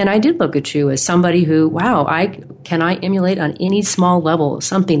 And I did look at you as somebody who, wow, I emulate on any small level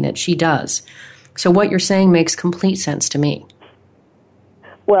something that she does. So what you're saying makes complete sense to me.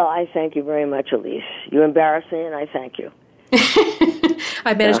 Well, I thank you very much, Elise. You embarrass me, and I thank you.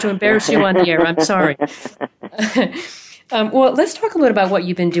 I managed to embarrass you on the air. I'm sorry. Well, let's talk a little about what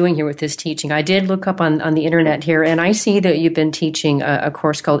you've been doing here with this teaching. I did look up on the internet here, and I see that you've been teaching a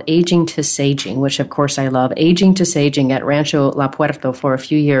course called Aging to Saging, which, of course, I love. Aging to Saging at Rancho La Puerta for a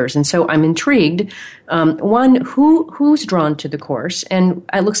few years. And so I'm intrigued. One, who's drawn to the course? And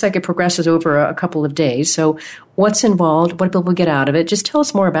it looks like it progresses over a couple of days. So what's involved? What do people get out of it? Just tell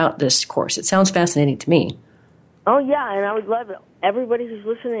us more about this course. It sounds fascinating to me. Oh, yeah, and I would love everybody who's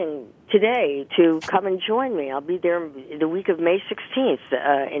listening today to come and join me. I'll be there the week of May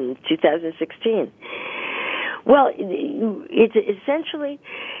 16th in 2016. Well, it's essentially,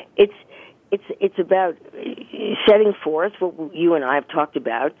 it's about setting forth what you and I have talked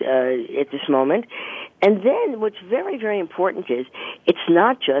about at this moment. And then what's very, very important is it's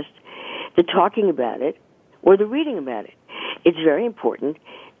not just the talking about it or the reading about it. It's very important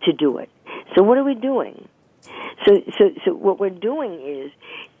to do it. So what are we doing? So what we're doing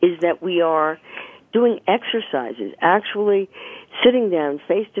is that we are doing exercises, actually sitting down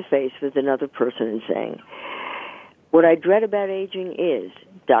face to face with another person and saying, what I dread about aging is ...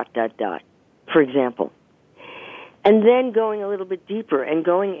 for example. And then going a little bit deeper and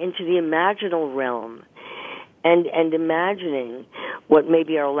going into the imaginal realm and imagining what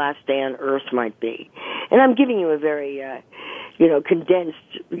maybe our last day on earth might be. And I'm giving you a very condensed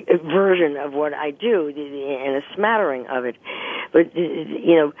version of what I do and a smattering of it. But,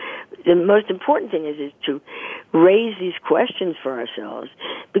 the most important thing is to raise these questions for ourselves,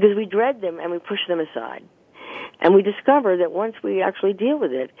 because we dread them and we push them aside. And we discover that once we actually deal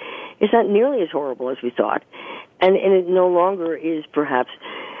with it, it's not nearly as horrible as we thought. And it no longer is perhaps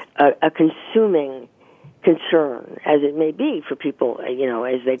a consuming concern as it may be for people,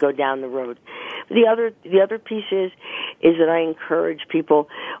 as they go down the road. The other piece is that I encourage people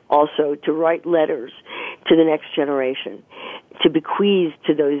also to write letters to the next generation, to bequeath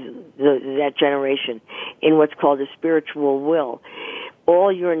to that generation in what's called a spiritual will,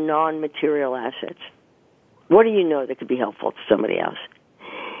 all your non-material assets. What do you know that could be helpful to somebody else?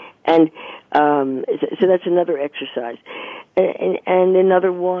 And so that's another exercise. And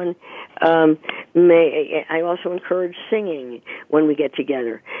another one, I also encourage singing when we get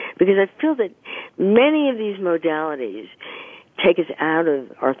together, because I feel that many of these modalities take us out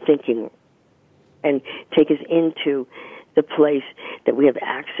of our thinking and take us into the place that we have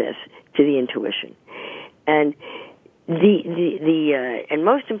access to the intuition. And and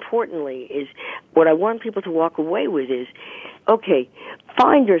most importantly is what I want people to walk away with is, okay,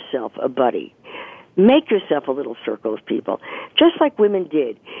 find yourself a buddy. Make yourself a little circle of people, just like women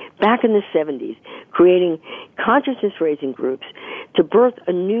did back in the 70s, creating consciousness-raising groups to birth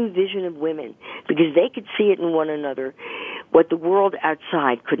a new vision of women, because they could see it in one another, what the world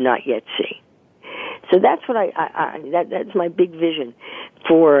outside could not yet see. So that's what that's my big vision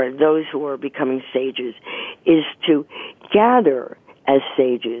for those who are becoming sages, is to gather as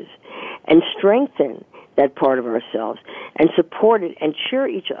sages and strengthen that part of ourselves and support it and cheer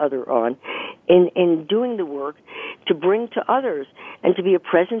each other on in doing the work to bring to others and to be a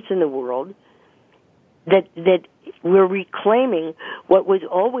presence in the world that we're reclaiming what was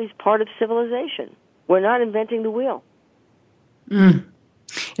always part of civilization. We're not inventing the wheel.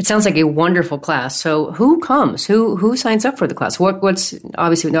 It's It sounds like a wonderful class. So who comes? Who signs up for the class? What's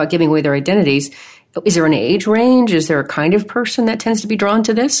obviously without giving away their identities? Is there an age range? Is there a kind of person that tends to be drawn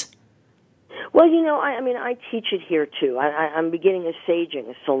to this? Well, I teach it here too. I'm beginning a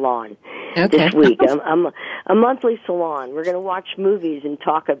saging salon Okay. this week. I'm a monthly salon. We're going to watch movies and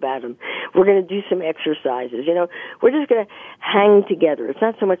talk about them. We're going to do some exercises. We're just going to hang together. It's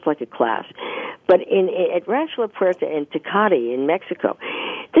not so much like a class, but at Rancho La Puerta in Tecate in Mexico,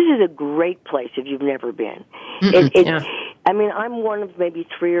 this is a great place if you've never been. Yeah. I'm one of maybe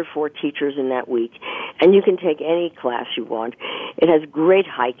 3 or 4 teachers in that week, and you can take any class you want. It has great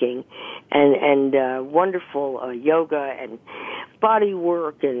hiking and wonderful yoga and body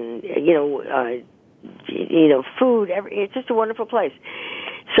work and food. It's just a wonderful place.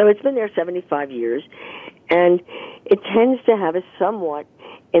 So it's been there 75 years, and it tends to have a somewhat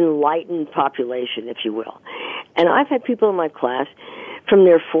enlightened population, if you will. And I've had people in my class from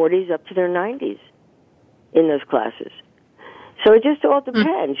their 40s up to their 90s in those classes. So it just all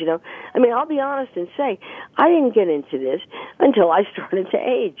depends, I'll be honest and say, I didn't get into this until I started to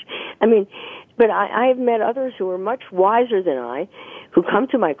age. But I've met others who are much wiser than I, who come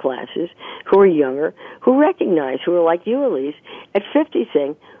to my classes, who are younger, who recognize, who are like you, Elise, at 50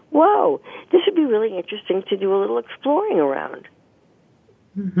 saying, whoa, this would be really interesting to do a little exploring around.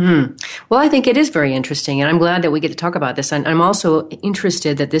 Mm-hmm. Well, I think it is very interesting, and I'm glad that we get to talk about this. And I'm also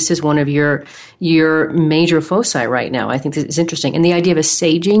interested that this is one of your major foci right now. I think it's interesting. And the idea of a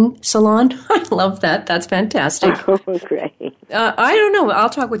saging salon, I love that. That's fantastic. Oh, great. I don't know. I'll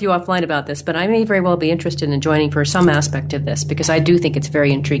talk with you offline about this, but I may very well be interested in joining for some aspect of this because I do think it's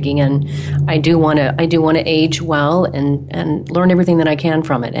very intriguing, and I do want to age well and learn everything that I can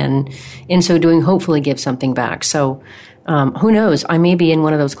from it, and in so doing, hopefully give something back. So. Who knows? I may be in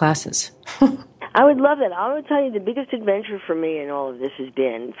one of those classes. I would love that. I would tell you the biggest adventure for me in all of this has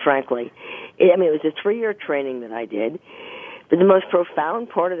been, frankly, it was a 3-year training that I did, but the most profound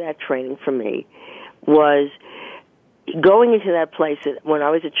part of that training for me was going into that place that when I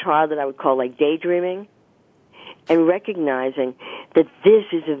was a child that I would call like daydreaming, and recognizing that this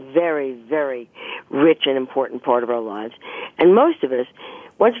is a very, very rich and important part of our lives. And most of us,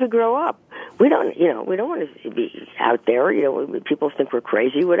 once we grow up, we don't want to be out there. People think we're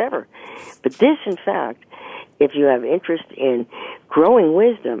crazy, whatever. But this, in fact, if you have interest in growing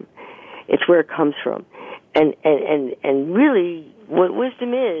wisdom, it's where it comes from. And really, what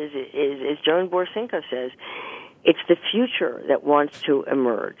wisdom is, as Joan Borsinko says, it's the future that wants to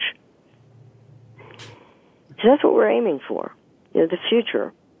emerge. So that's what we're aiming for, the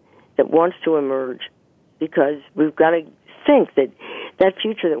future that wants to emerge, because we've got to think that that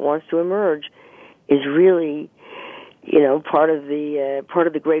future that wants to emerge is really, part of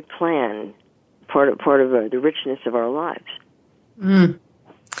the great plan, part of the richness of our lives. Mm.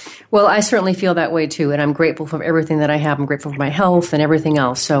 Well, I certainly feel that way too, and I'm grateful for everything that I have. I'm grateful for my health and everything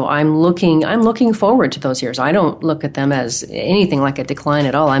else. So I'm looking forward to those years. I don't look at them as anything like a decline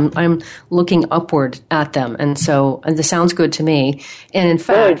at all. I'm looking upward at them, and this sounds good to me. And in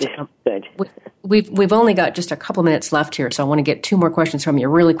fact, good. We've only got just a couple minutes left here, so I want to get 2 more questions from you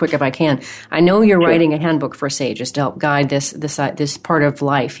really quick if I can. I know you're writing a handbook for sages to help guide this part of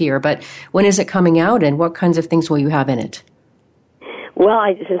life here, but when is it coming out, and what kinds of things will you have in it? Well,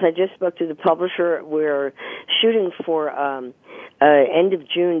 since I just spoke to the publisher, we're shooting for end of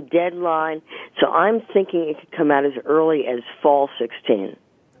June deadline, so I'm thinking it could come out as early as fall 16.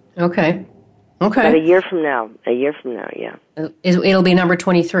 Okay. About a year from now, yeah. It'll be number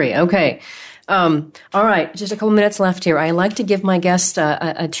 23. Okay. All right, just a couple minutes left here. I like to give my guests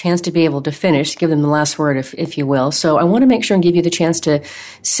a chance to be able to finish, give them the last word, if you will. So I want to make sure and give you the chance to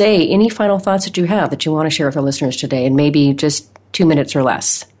say any final thoughts that you have that you want to share with our listeners today, and maybe just 2 minutes or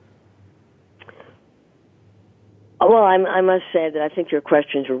less. Well, I must say that I think your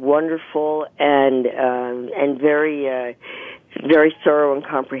questions were wonderful and very very thorough and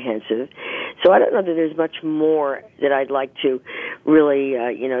comprehensive. So I don't know that there's much more that I'd like to really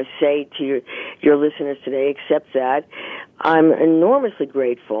say to your listeners today, except that I'm enormously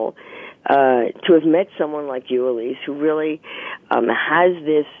grateful to have met someone like you, Elise, who really has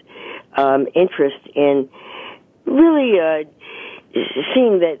this interest in really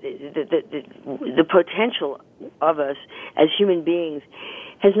seeing that the potential of us as human beings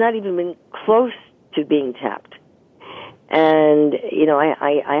has not even been close to being tapped. And,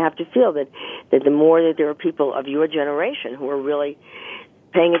 I have to feel that the more that there are people of your generation who are really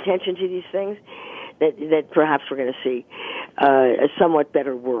paying attention to these things, that perhaps we're going to see a somewhat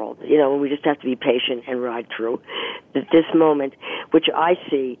better world. We just have to be patient and ride through this moment, which I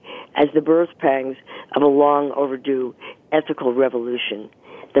see as the birth pangs of a long overdue ethical revolution.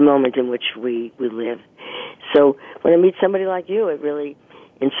 the moment in which we live. So when I meet somebody like you, it really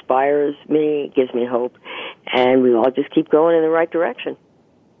inspires me, gives me hope, and we all just keep going in the right direction.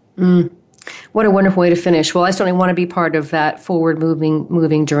 What a wonderful way to finish. Well, I certainly want to be part of that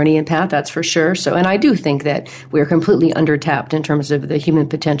forward-moving journey and path, that's for sure. So, and I do think that we're completely undertapped in terms of the human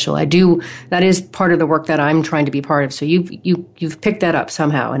potential. That is part of the work that I'm trying to be part of. So you've picked that up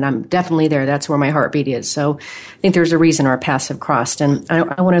somehow, and I'm definitely there. That's where my heartbeat is. So I think there's a reason our paths have crossed. And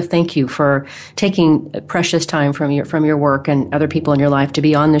I want to thank you for taking precious time from your work and other people in your life to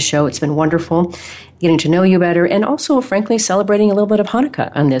be on the show. It's been wonderful getting to know you better, and also, frankly, celebrating a little bit of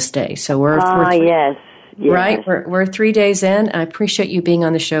Hanukkah on this day. So we're yes. Right, we're 3 days in. I appreciate you being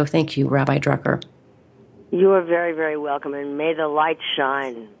on the show. Thank you, Rabbi Drucker. You are very, very welcome, and may the light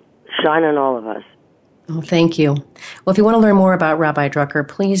shine on all of us. Oh, thank you. Well, if you want to learn more about Rabbi Drucker,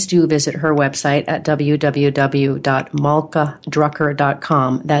 please do visit her website at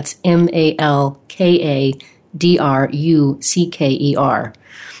www.malkadrucker.com. That's MALKADRUCKER.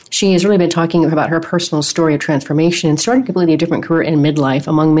 She has really been talking about her personal story of transformation and starting a completely different career in midlife,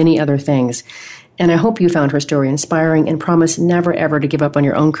 among many other things. And I hope you found her story inspiring and promise never, ever to give up on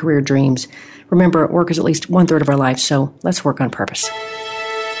your own career dreams. Remember, work is at least 1/3 of our life, so let's work on purpose.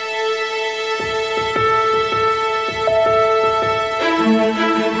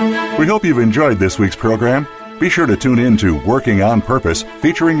 We hope you've enjoyed this week's program. Be sure to tune in to Working on Purpose,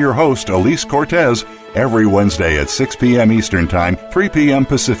 featuring your host, Elise Cortez, every Wednesday at 6 p.m. Eastern Time, 3 p.m.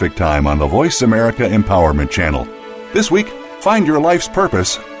 Pacific Time on the Voice America Empowerment Channel. This week, find your life's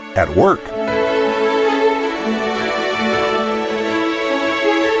purpose at work.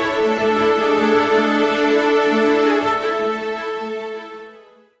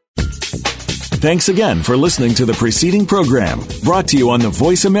 Thanks again for listening to the preceding program, brought to you on the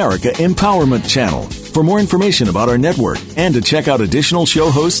Voice America Empowerment Channel. For more information about our network and to check out additional show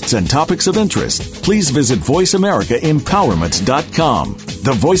hosts and topics of interest, please visit voiceamericaempowerment.com.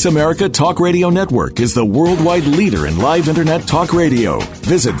 The Voice America Talk Radio Network is the worldwide leader in live Internet talk radio.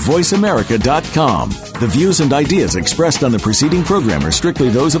 Visit voiceamerica.com. The views and ideas expressed on the preceding program are strictly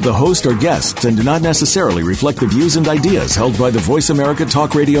those of the host or guests and do not necessarily reflect the views and ideas held by the Voice America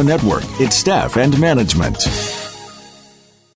Talk Radio Network, its staff, and management.